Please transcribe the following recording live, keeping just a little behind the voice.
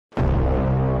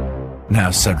Now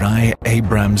Sarai,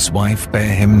 Abram's wife,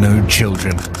 bare him no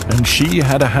children, and she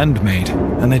had a handmaid,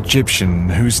 an Egyptian,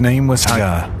 whose name was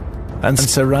Hagar. And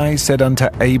Sarai said unto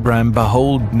Abram,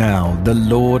 Behold, now the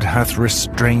Lord hath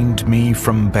restrained me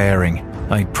from bearing.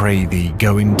 I pray thee,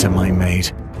 go in to my maid.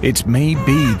 It may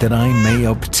be that I may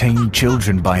obtain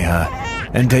children by her.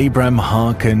 And Abram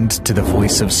hearkened to the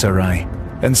voice of Sarai.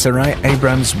 And Sarai,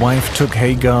 Abram's wife, took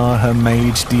Hagar, her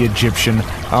maid, the Egyptian,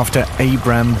 after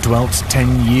Abram dwelt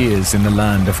 10 years in the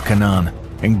land of Canaan,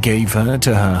 and gave her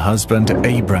to her husband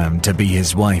Abram to be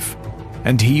his wife.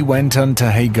 And he went unto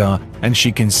Hagar, and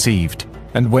she conceived.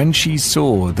 And when she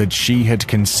saw that she had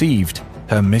conceived,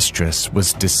 her mistress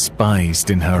was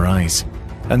despised in her eyes.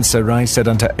 And Sarai said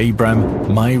unto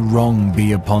Abram, My wrong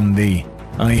be upon thee.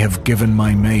 I have given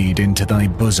my maid into thy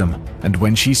bosom. And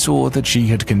when she saw that she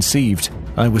had conceived,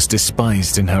 I was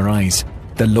despised in her eyes.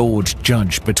 The Lord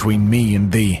judge between me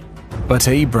and thee. But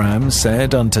Abram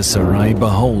said unto Sarai,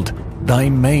 Behold, thy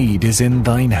maid is in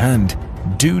thine hand.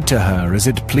 Do to her as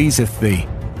it pleaseth thee.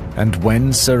 And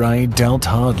when Sarai dealt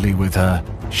hardly with her,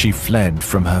 she fled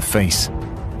from her face.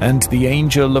 And the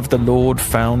angel of the Lord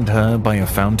found her by a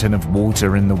fountain of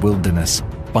water in the wilderness,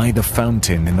 by the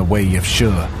fountain in the way of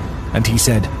Shur. And he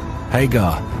said,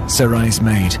 Hagar, Sarai's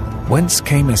maid, whence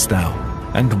camest thou?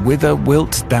 And whither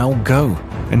wilt thou go?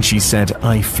 And she said,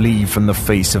 I flee from the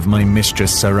face of my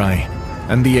mistress Sarai.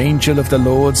 And the angel of the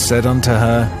Lord said unto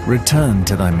her, Return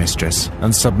to thy mistress,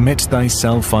 and submit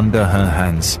thyself under her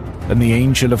hands. And the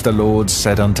angel of the Lord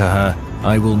said unto her,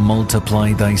 I will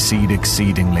multiply thy seed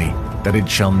exceedingly, that it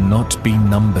shall not be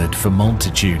numbered for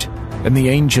multitude. And the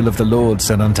angel of the Lord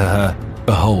said unto her,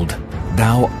 Behold,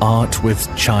 thou art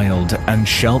with child, and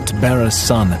shalt bear a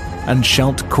son, and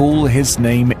shalt call his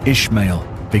name Ishmael,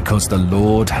 because the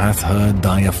Lord hath heard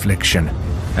thy affliction.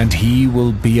 And he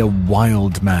will be a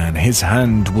wild man, his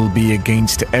hand will be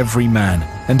against every man,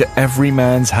 and every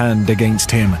man's hand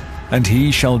against him. And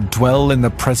he shall dwell in the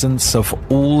presence of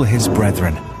all his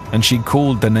brethren. And she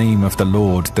called the name of the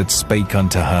Lord that spake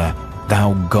unto her,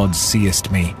 Thou God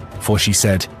seest me. For she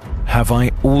said, Have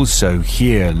I also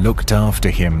here looked after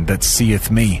him that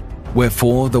seeth me?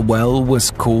 Wherefore the well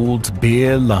was called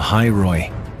Beer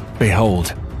Lahairoi.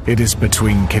 Behold, it is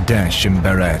between Kadesh and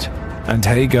Bered. And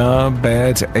Hagar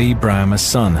bare to Abram a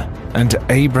son, and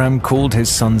Abram called his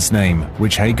son's name,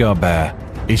 which Hagar bare,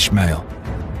 Ishmael.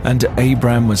 And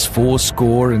Abram was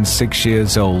 86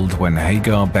 years old when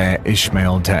Hagar bare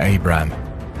Ishmael to Abram.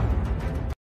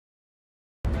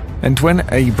 And when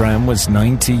Abram was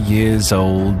 90 years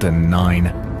old and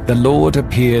 9, the Lord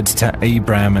appeared to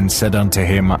Abram and said unto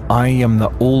him, I am the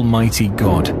Almighty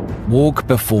God. Walk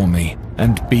before me,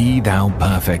 and be thou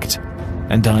perfect.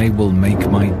 And I will make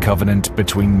my covenant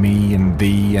between me and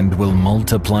thee, and will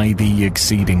multiply thee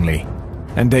exceedingly.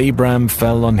 And Abram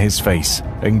fell on his face,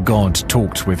 and God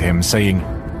talked with him, saying,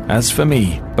 As for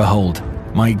me, behold,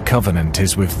 my covenant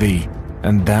is with thee,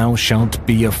 and thou shalt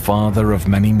be a father of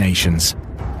many nations.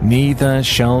 Neither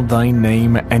shall thy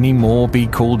name any more be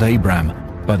called Abram,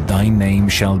 but thy name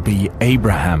shall be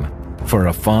Abraham, for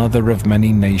a father of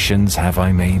many nations have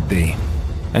I made thee.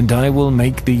 And I will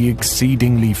make thee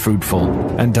exceedingly fruitful,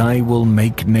 and I will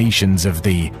make nations of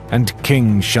thee, and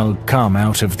kings shall come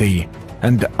out of thee.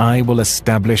 And I will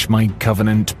establish my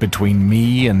covenant between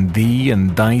me and thee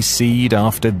and thy seed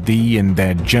after thee in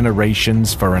their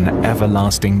generations for an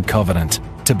everlasting covenant,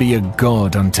 to be a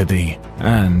God unto thee,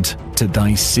 and to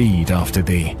thy seed after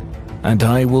thee. And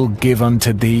I will give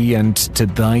unto thee and to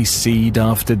thy seed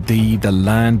after thee the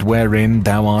land wherein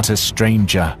thou art a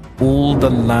stranger, all the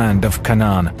land of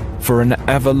Canaan, for an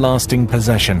everlasting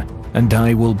possession, and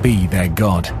I will be their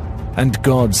God. And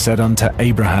God said unto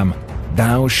Abraham,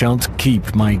 Thou shalt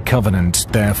keep my covenant,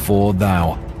 therefore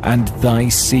thou, and thy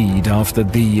seed after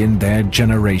thee in their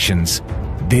generations.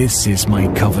 This is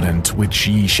my covenant which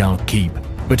ye shall keep,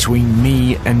 between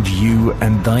me and you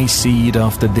and thy seed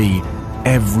after thee.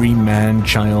 Every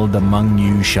man-child among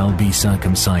you shall be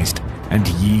circumcised, and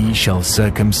ye shall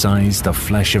circumcise the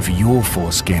flesh of your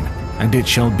foreskin, and it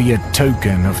shall be a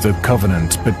token of the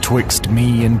covenant betwixt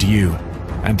me and you.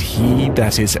 And he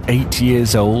that is 8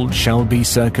 years old shall be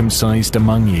circumcised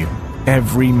among you,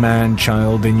 every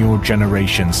man-child in your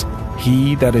generations,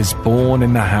 he that is born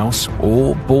in the house,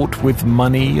 or bought with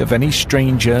money of any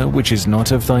stranger which is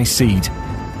not of thy seed.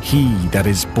 He that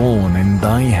is born in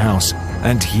thy house,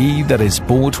 and he that is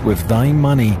bought with thy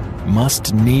money,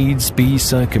 must needs be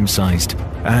circumcised,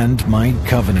 and my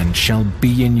covenant shall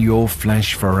be in your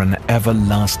flesh for an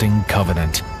everlasting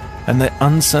covenant. And the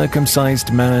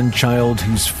uncircumcised man-child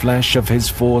whose flesh of his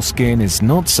foreskin is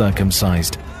not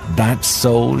circumcised, that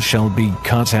soul shall be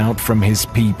cut out from his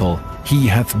people. He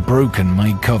hath broken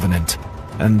my covenant.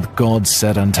 And God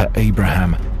said unto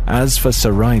Abraham, As for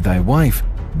Sarai thy wife,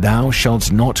 thou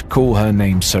shalt not call her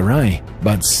name Sarai,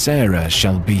 but Sarah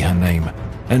shall be her name.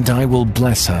 And I will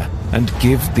bless her, and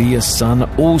give thee a son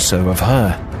also of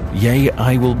her. Yea,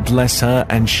 I will bless her,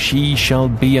 and she shall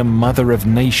be a mother of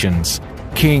nations.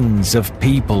 Kings of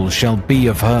people shall be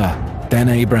of her. Then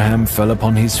Abraham fell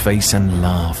upon his face and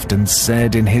laughed, and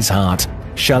said in his heart,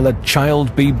 Shall a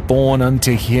child be born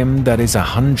unto him that is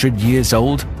 100 years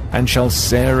old? And shall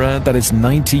Sarah that is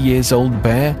 90 years old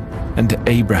bear? And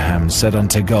Abraham said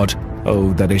unto God,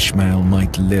 O that Ishmael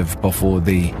might live before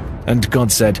thee. And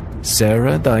God said,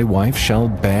 Sarah thy wife shall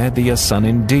bear thee a son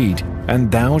indeed,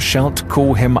 and thou shalt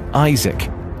call him Isaac.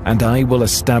 And I will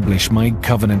establish my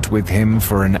covenant with him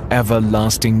for an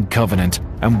everlasting covenant,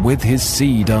 and with his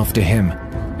seed after him.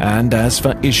 And as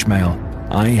for Ishmael,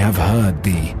 I have heard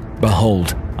thee.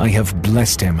 Behold, I have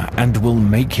blessed him, and will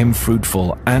make him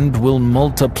fruitful, and will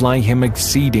multiply him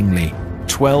exceedingly.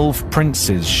 12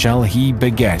 princes shall he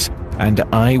beget, and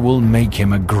I will make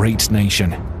him a great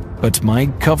nation. But my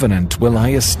covenant will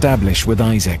I establish with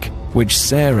Isaac, which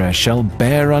Sarah shall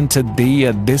bear unto thee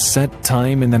at this set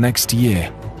time in the next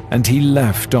year. And he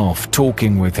left off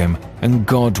talking with him, and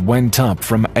God went up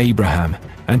from Abraham.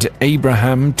 And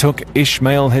Abraham took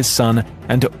Ishmael his son,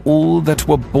 and all that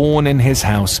were born in his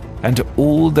house, and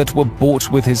all that were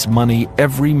bought with his money,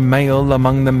 every male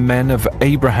among the men of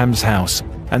Abraham's house,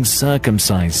 and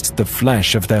circumcised the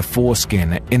flesh of their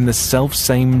foreskin in the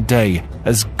selfsame day,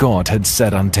 as God had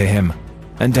said unto him.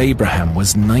 And Abraham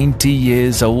was 90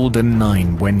 years old and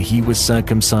 9 when he was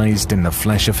circumcised in the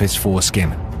flesh of his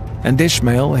foreskin. And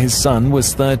Ishmael his son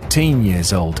was 13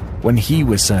 years old when he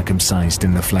was circumcised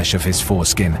in the flesh of his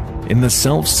foreskin. In the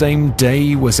selfsame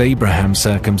day was Abraham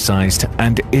circumcised,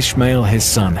 and Ishmael his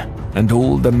son, and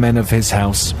all the men of his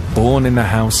house, born in the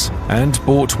house, and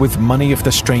bought with money of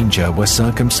the stranger, were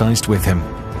circumcised with him.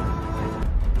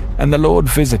 And the Lord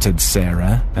visited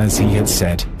Sarah, as he had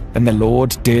said, and the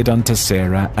Lord did unto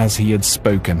Sarah as he had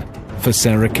spoken. For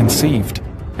Sarah conceived,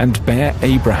 and bare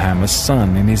Abraham a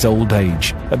son in his old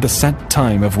age, at the set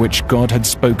time of which God had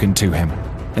spoken to him.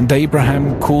 And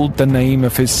Abraham called the name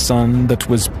of his son that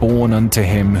was born unto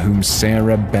him, whom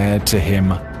Sarah bare to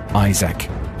him, Isaac.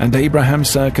 And Abraham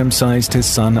circumcised his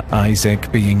son Isaac,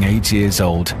 being 8 years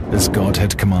old, as God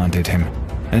had commanded him.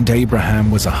 And Abraham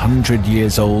was 100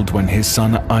 years old when his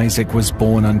son Isaac was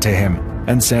born unto him.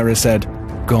 And Sarah said,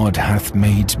 God hath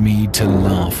made me to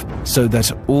laugh, so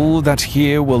that all that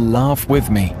hear will laugh with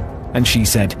me. And she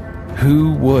said,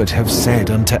 Who would have said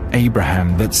unto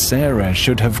Abraham that Sarah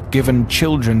should have given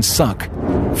children suck?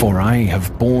 For I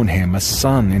have borne him a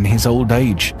son in his old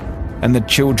age. And the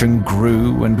children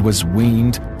grew and was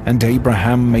weaned, and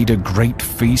Abraham made a great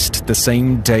feast the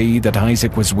same day that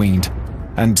Isaac was weaned.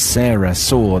 And Sarah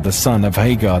saw the son of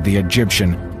Hagar the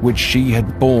Egyptian, which she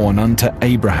had borne unto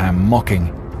Abraham,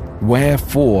 mocking.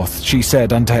 Wherefore she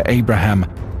said unto Abraham,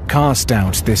 Cast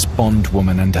out this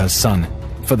bondwoman and her son,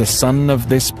 for the son of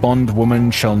this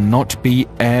bondwoman shall not be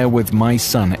heir with my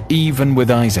son, even with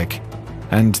Isaac.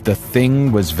 And the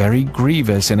thing was very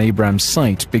grievous in Abraham's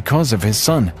sight because of his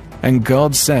son. And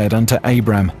God said unto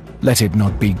Abram, Let it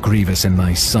not be grievous in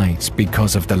thy sight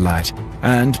because of the lad,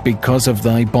 and because of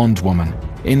thy bondwoman.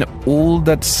 In all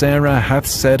that Sarah hath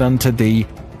said unto thee,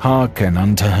 hearken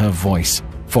unto her voice,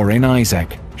 for in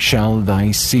Isaac shall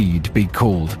thy seed be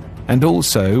called. And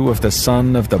also of the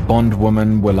son of the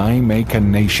bondwoman will I make a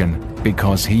nation,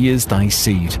 because he is thy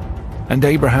seed. And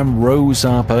Abraham rose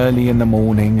up early in the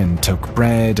morning, and took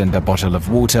bread and a bottle of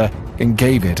water, and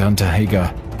gave it unto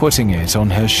Hagar, putting it on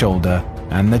her shoulder,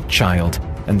 and the child,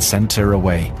 and sent her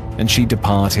away. And she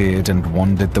departed, and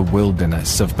wandered the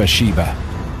wilderness of Beersheba.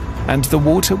 And the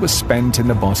water was spent in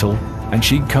the bottle, and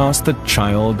she cast the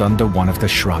child under one of the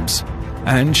shrubs.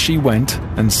 And she went,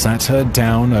 and sat her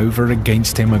down over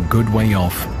against him a good way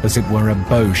off, as it were a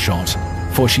bow shot.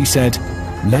 For she said,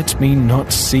 Let me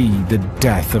not see the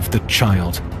death of the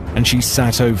child. And she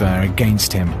sat over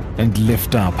against him, and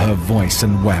lift up her voice,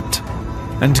 and wept.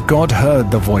 And God heard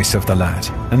the voice of the lad.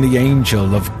 And the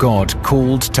angel of God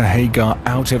called to Hagar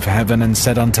out of heaven, and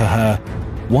said unto her,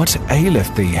 What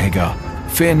aileth thee, Hagar?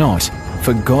 Fear not,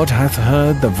 for God hath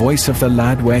heard the voice of the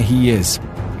lad where he is.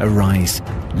 Arise,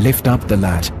 lift up the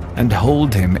lad, and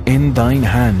hold him in thine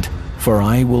hand, for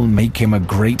I will make him a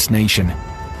great nation.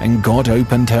 And God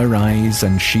opened her eyes,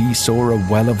 and she saw a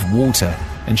well of water,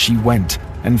 and she went,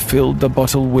 and filled the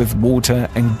bottle with water,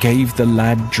 and gave the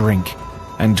lad drink.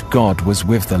 And God was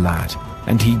with the lad,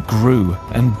 and he grew,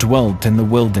 and dwelt in the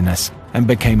wilderness, and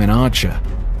became an archer.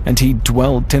 and he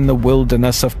dwelt in the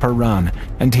wilderness of Paran,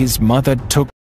 and his mother took